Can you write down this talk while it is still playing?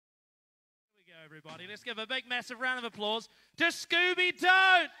Everybody, let's give a big, massive round of applause to Scooby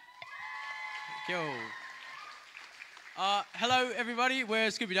Don't! Yo. Hello, everybody. We're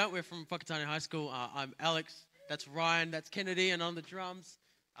Scooby Don't. We're from Whakatane High School. I'm Alex. That's Ryan. That's Kennedy. And on the drums,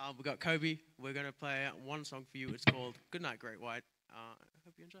 we've got Kobe. We're going to play one song for you. It's called Goodnight Great White. I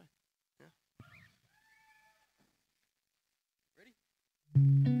hope you enjoy. Yeah. Ready?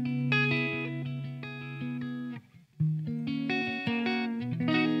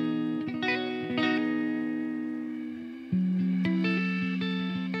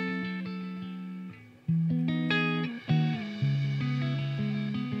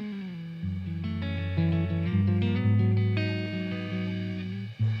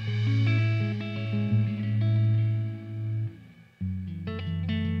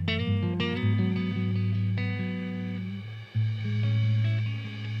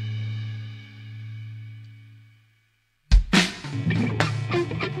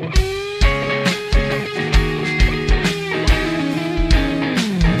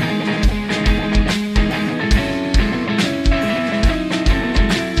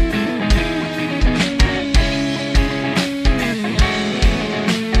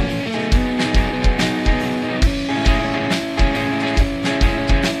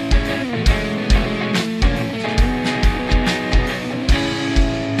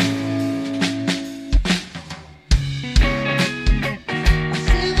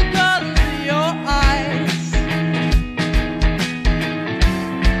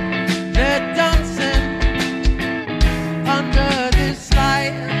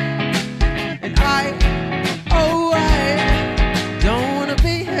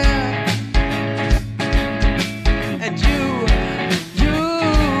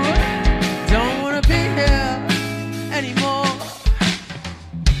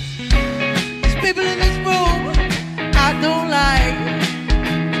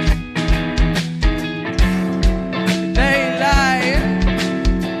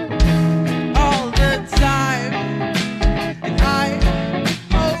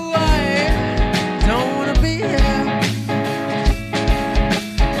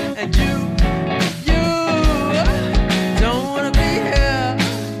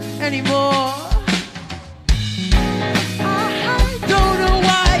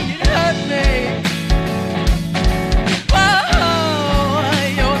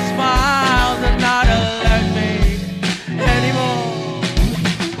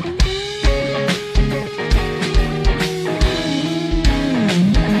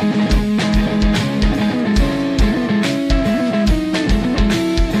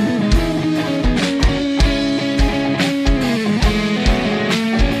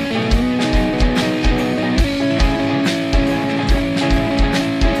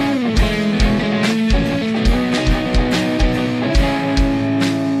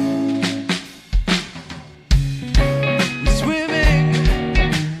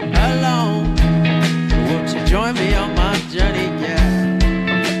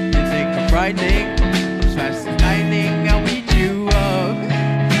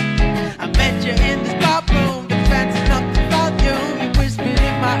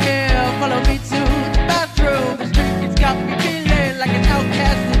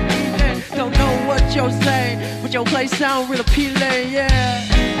 Your place sound real appealing, yeah.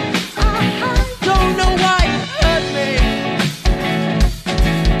 I don't know why you hurt me.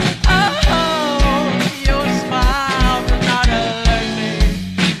 Oh, your smile does not alert me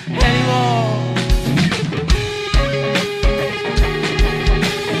anymore.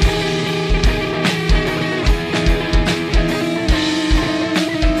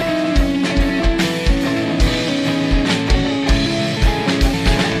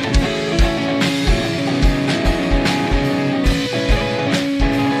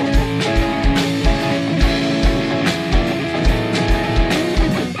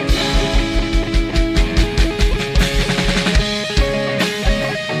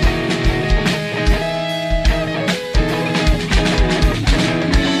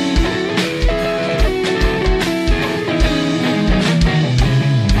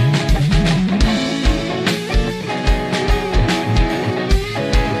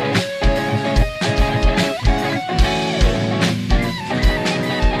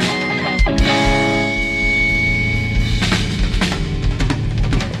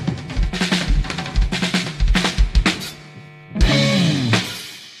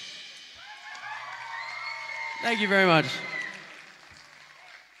 Thank you very much.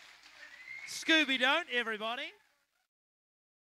 Scooby Don't, everybody.